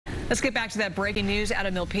Let's get back to that breaking news out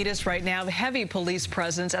of Milpitas right now. The heavy police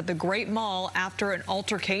presence at the Great Mall after an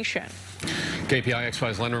altercation.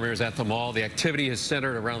 KPIX5's Len Ramirez at the mall. The activity is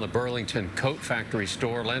centered around the Burlington Coat Factory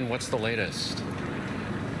store. Len, what's the latest?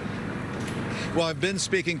 Well, I've been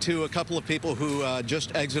speaking to a couple of people who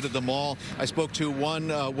just exited the mall. I spoke to one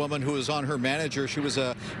woman who was on her manager. She was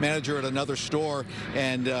a manager at another store,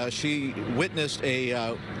 and she witnessed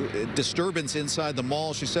a disturbance inside the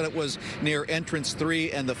mall. She said it was near entrance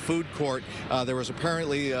 3 and the food court. There was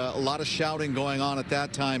apparently a lot of shouting going on at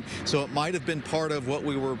that time, so it might have been part of what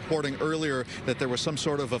we were reporting earlier, that there was some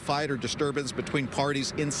sort of a fight or disturbance between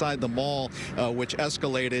parties inside the mall, which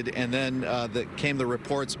escalated, and then came the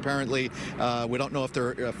reports apparently. We don't know if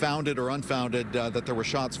they're founded or unfounded, that there were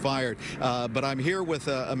shots fired. But I'm here with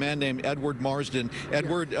a man named Edward Marsden.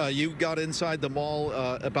 Edward, you got inside the mall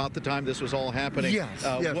about the time this was all happening. Yes,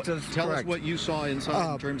 tell us what you saw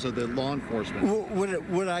inside in terms of the law enforcement.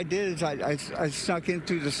 What I did is I snuck in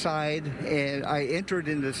through the side, and I entered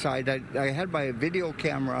in the side. I had my video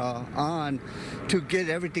camera on to get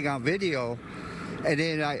everything on video. And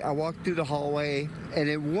then I walked through the hallway, and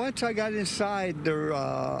then once I got inside there,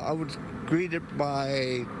 I was greeted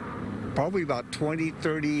by probably about 20,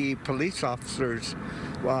 30 police officers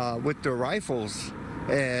with their rifles.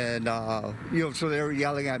 And, so they were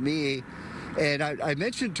yelling at me. And I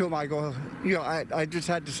mentioned to them, I go, I just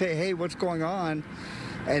had to say, hey, what's going on?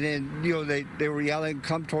 And then, they were yelling,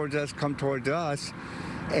 come towards us, come towards us.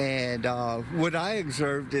 And what I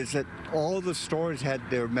observed is that all the stores had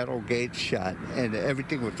their metal gates shut, and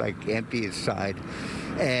everything was like empty inside.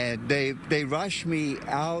 And they rushed me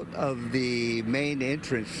out of the main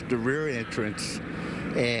entrance, the rear entrance,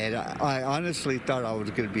 and I honestly thought I was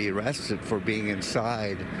going to be arrested for being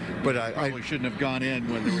inside. But I probably shouldn't have gone in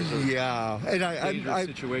when there was a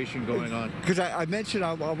situation going on. Because I mentioned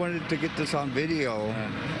I wanted to get this on video,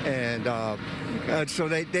 and so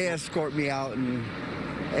they escort me out, and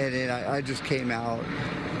then I just came out.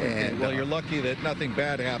 And, well, you're lucky that nothing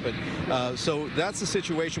bad happened. So that's the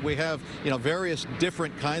situation. We have, various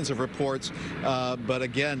different kinds of reports. But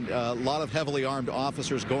again, a lot of heavily armed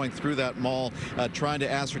officers going through that mall, trying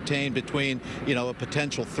to ascertain between, a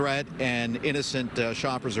potential threat and innocent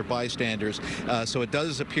shoppers or bystanders. So it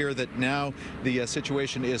does appear that now the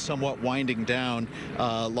situation is somewhat winding down.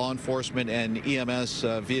 Law enforcement and EMS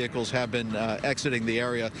vehicles have been exiting the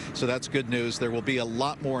area. So that's good news. There will be a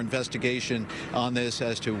lot more investigation on this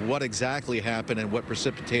as to what exactly happened and what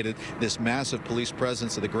precipitated this massive police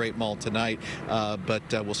presence at the Great Mall tonight. But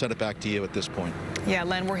we'll send it back to you at this point. Yeah,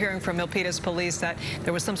 Len, we're hearing from Milpitas police that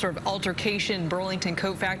there was some sort of altercation in Burlington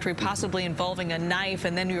Coat Factory, possibly involving a knife,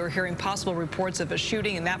 and then we were hearing possible reports of a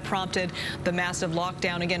shooting, and that prompted the massive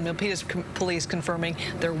lockdown. Again, Milpitas police confirming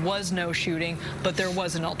there was no shooting, but there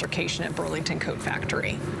was an altercation at Burlington Coat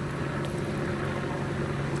Factory.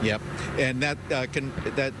 Yep, and that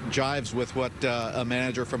jives with what a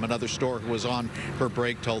manager from another store who was on her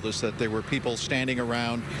break told us, that there were people standing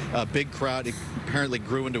around, a big crowd. It apparently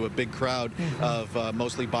grew into a big crowd of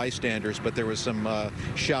mostly bystanders, but there was some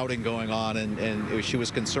shouting going on, and she was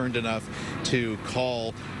concerned enough to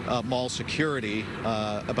call mall security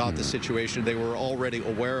about the situation. They were already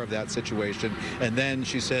aware of that situation, and then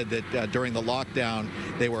she said that during the lockdown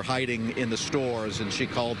they were hiding in the stores, and she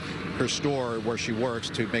called her store where she works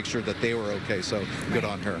to make sure that they were okay. So good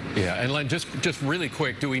on her. Yeah, and Len, just really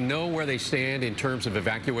quick, do we know where they stand in terms of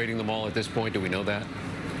evacuating the mall at this point? Do we know that?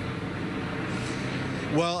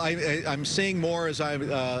 Well, I'm seeing more as I'm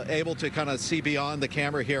able to kind of see beyond the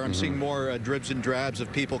camera here. I'm seeing more dribs and drabs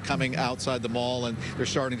of people coming outside the mall, and there's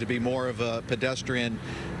starting to be more of a pedestrian,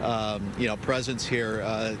 presence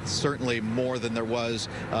here. Certainly more than there was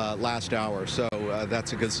last hour. So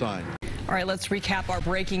that's a good sign. All right, let's recap our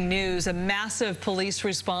breaking news. A massive police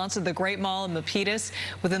response at the Great Mall in Milpitas.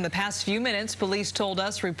 Within the past few minutes, police told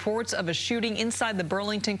us reports of a shooting inside the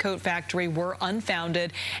Burlington Coat Factory were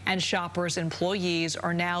unfounded, and shoppers, employees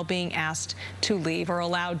are now being asked to leave, or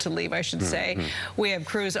allowed to leave, I should say. We have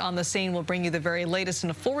crews on the scene. We'll bring you the very latest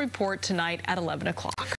in a full report tonight at 11 o'clock.